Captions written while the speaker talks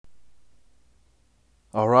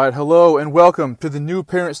All right, hello and welcome to the New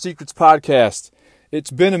Parent Secrets podcast.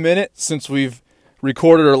 It's been a minute since we've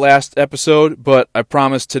recorded our last episode, but I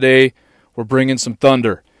promise today we're bringing some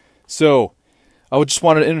thunder. So, I just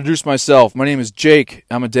wanted to introduce myself. My name is Jake.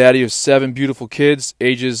 I'm a daddy of 7 beautiful kids,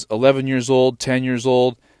 ages 11 years old, 10 years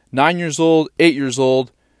old, 9 years old, 8 years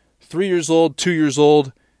old, 3 years old, 2 years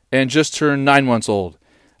old, and just turned 9 months old.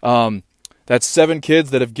 That's 7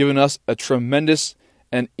 kids that have given us a tremendous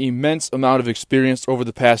and immense amount of experience over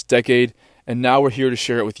the past decade, and now we're here to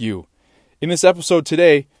share it with you. In this episode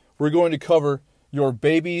today, we're going to cover your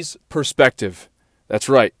baby's perspective. That's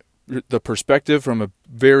right, the perspective from a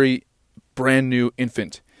very brand new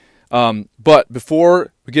infant. But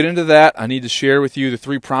before we get into that, I need to share with you the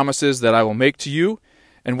 3 promises that I will make to you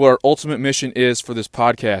and what our ultimate mission is for this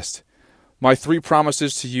podcast. My 3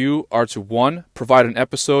 promises to you are to 1, provide an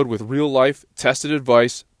episode with real-life, tested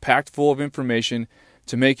advice, packed full of information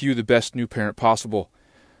to make you the best new parent possible.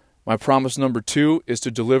 My promise number 2 is to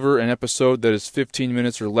deliver an episode that is 15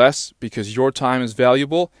 minutes or less because your time is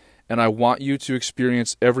valuable and I want you to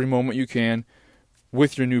experience every moment you can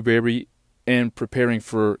with your new baby and preparing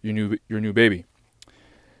for your new baby.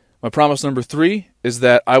 My promise number 3 is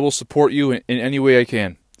that I will support you in any way I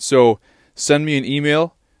can. So send me an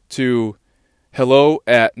email to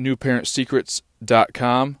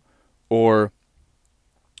hello@newparentsecrets.com or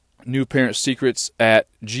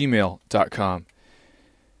newparentsecrets@gmail.com.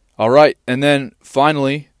 All right, and then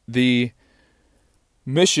finally, the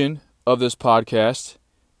mission of this podcast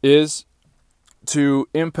is to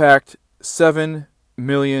impact 7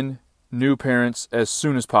 million new parents as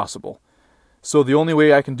soon as possible. So the only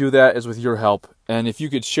way I can do that is with your help. And if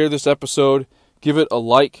you could share this episode, give it a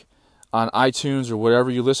like on iTunes or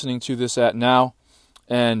whatever you're listening to this at now,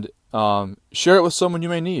 and share it with someone you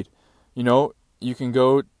may need. You know, you can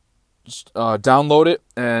go download it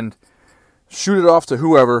and shoot it off to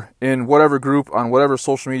whoever in whatever group on whatever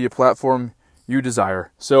social media platform you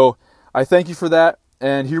desire. So I thank you for that,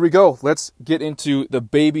 and here we go. Let's get into the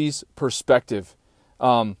baby's perspective.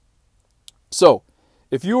 So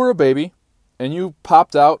if you were a baby and you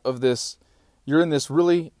popped out of this, you're in this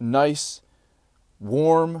really nice,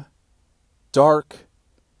 warm, dark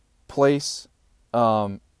place.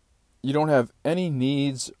 You don't have any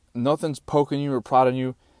needs. Nothing's poking you or prodding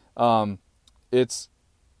you.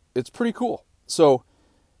 It's pretty cool. So,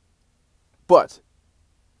 but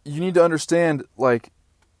you need to understand, like,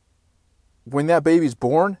 when that baby's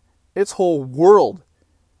born, its whole world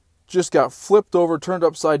just got flipped over, turned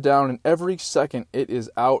upside down, and every second it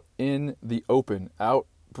is out in the open, out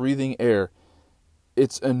breathing air.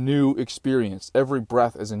 It's a new experience. Every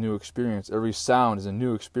breath is a new experience. Every sound is a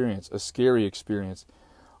new experience, a scary experience.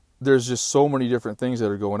 There's just so many different things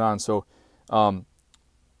that are going on. So, and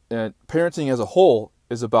parenting as a whole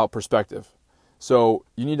is about perspective. So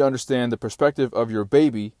you need to understand the perspective of your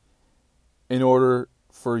baby in order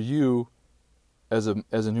for you as a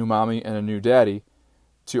new mommy and a new daddy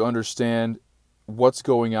to understand what's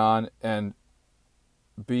going on and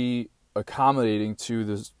be accommodating to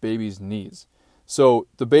this baby's needs. So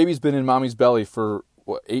the baby's been in mommy's belly for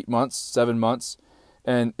 8 months, 7 months,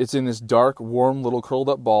 and it's in this dark, warm, little curled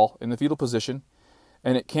up ball in the fetal position,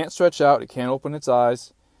 and it can't stretch out, it can't open its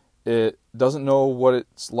eyes. It doesn't know what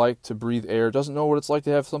it's like to breathe air. It doesn't know what it's like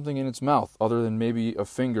to have something in its mouth other than maybe a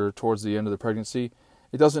finger towards the end of the pregnancy.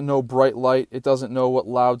 It doesn't know bright light. It doesn't know what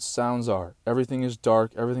loud sounds are. Everything is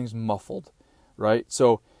dark. Everything's muffled, right?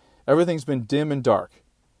 So everything's been dim and dark.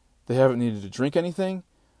 They haven't needed to drink anything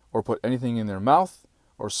or put anything in their mouth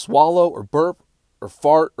or swallow or burp or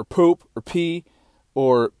fart or poop or pee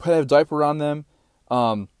or have a diaper on them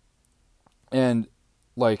and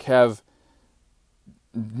like have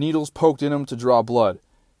needles poked in them to draw blood,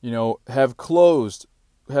 have clothes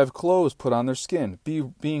put on their skin,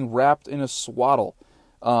 being wrapped in a swaddle,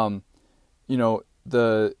 the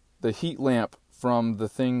heat lamp from the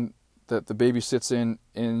thing that the baby sits in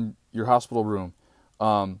your hospital room,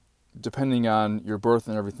 depending on your birth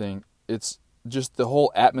and everything. It's just the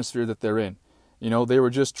whole atmosphere that they're in. They were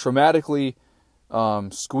just traumatically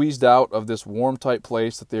squeezed out of this warm, tight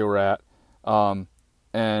place that they were at,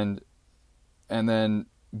 and then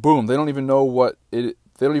boom, they don't even know they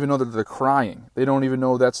don't even know that they're crying. They don't even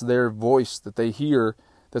know that's their voice that they hear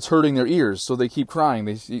that's hurting their ears, so they keep crying.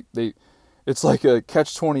 It's like a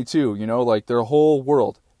catch-22, like their whole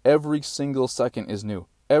world, every single second is new.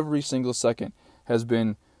 Every single second has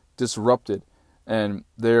been disrupted, and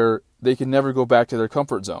they can never go back to their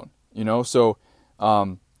comfort zone, So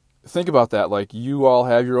think about that. Like, you all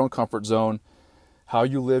have your own comfort zone, how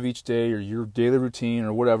you live each day or your daily routine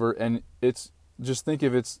or whatever, and it's just think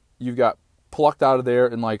of you've got plucked out of there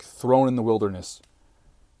and like thrown in the wilderness,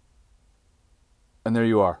 And there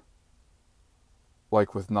you are,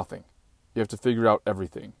 like with nothing. You have to figure out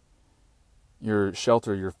everything. Your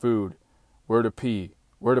shelter, your food, where to pee,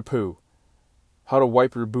 where to poo, how to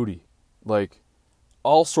wipe your booty, like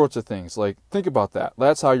all sorts of things. Like, think about that.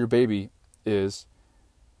 That's how your baby is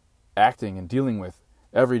acting and dealing with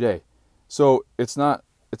every day. So it's not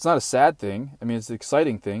a sad thing. I mean, it's an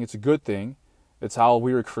exciting thing. It's a good thing. It's how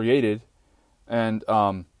we were created. And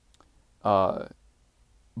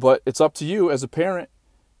but it's up to you as a parent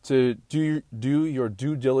to do your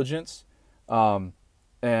due diligence,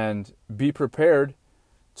 and be prepared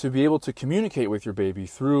to be able to communicate with your baby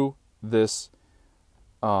through this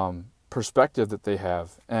perspective that they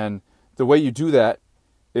have. And the way you do that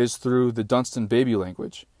is through the Dunstan baby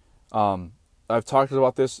language. I've talked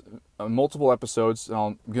about this in multiple episodes, and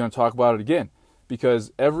I'm going to talk about it again,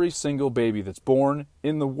 because every single baby that's born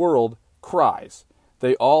in the world cries.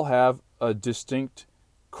 They all have a distinct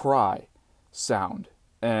cry sound.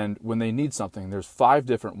 And when they need something, there's 5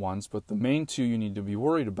 different ones, but the main 2 you need to be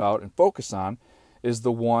worried about and focus on is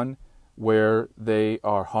the one where they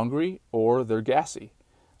are hungry or they're gassy.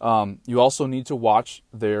 You also need to watch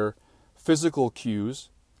their physical cues,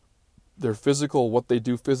 what they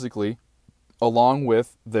do physically, along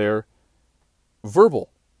with their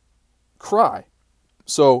verbal cry.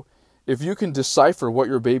 So if you can decipher what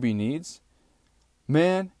your baby needs,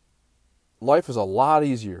 man, life is a lot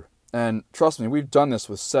easier. And trust me, we've done this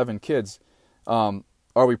with 7 kids. Are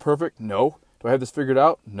we perfect? No. Do I have this figured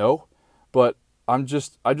out? No. But I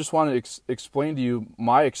just want to explain to you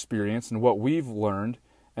my experience and what we've learned,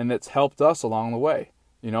 and that's helped us along the way.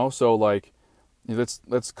 So like,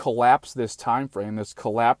 let's collapse this time frame. Let's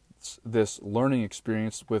collapse this learning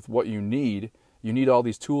experience with what you need. You need all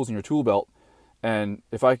these tools in your tool belt, and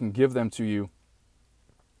if I can give them to you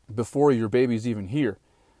before your baby's even here,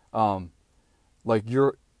 like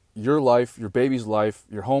your life, your baby's life,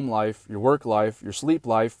 your home life, your work life, your sleep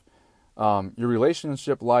life, your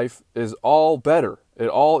relationship life is all better. It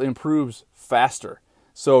all improves faster.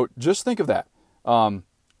 So just think of that.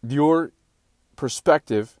 Your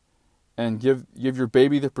perspective, and give your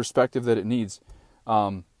baby the perspective that it needs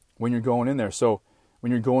when you're going in there. So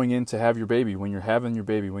when you're going in to have your baby, when you're having your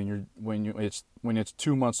baby, when it's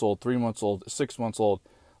 2 months old, 3 months old, 6 months old,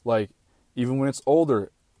 like even when it's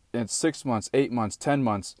older, it's 6 months, 8 months, 10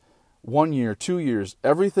 months, 1 year, 2 years,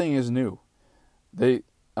 everything is new.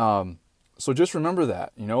 So just remember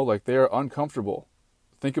that, like they are uncomfortable.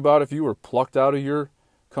 Think about if you were plucked out of your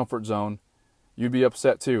comfort zone, you'd be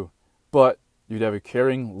upset too. But you'd have a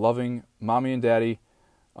caring, loving mommy and daddy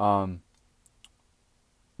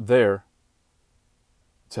there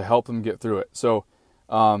to help them get through it. So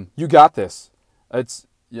you got this.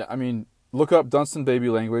 Look up Dunstan baby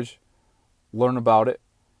language, learn about it.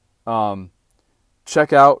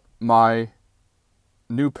 Check out my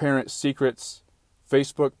New Parent Secrets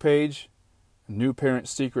Facebook page, New Parent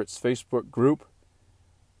Secrets Facebook group,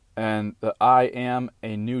 and the I Am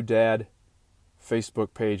a New Dad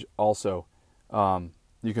Facebook page also.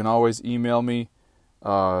 You can always email me,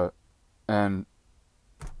 and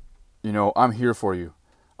I'm here for you.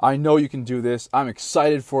 I know you can do this. I'm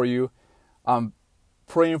excited for you. I'm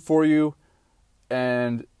praying for you,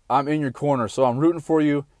 and I'm in your corner. So I'm rooting for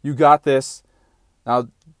you. You got this. Now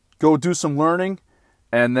go do some learning,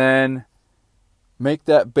 and then make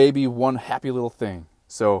that baby one happy little thing.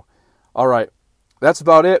 So, all right, that's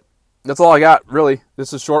about it. That's all I got, really. This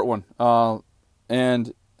is a short one, but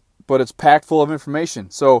it's packed full of information.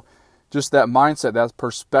 So just that mindset, that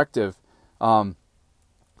perspective. I'm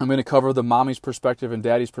going to cover the mommy's perspective and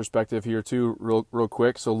daddy's perspective here too, real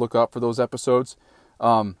quick. So look up for those episodes.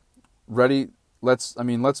 Ready? Let's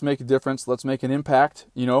make a difference. Let's make an impact,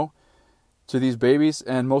 to these babies.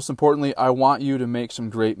 And most importantly, I want you to make some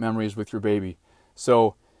great memories with your baby.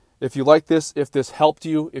 So if you like this, if this helped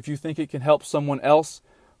you, if you think it can help someone else,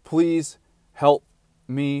 please help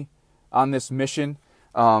me on this mission.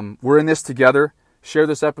 We're in this together. Share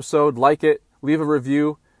this episode, like it, leave a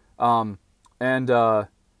review, and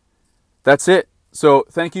that's it. So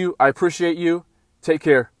thank you. I appreciate you. Take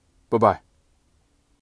care. Bye-bye.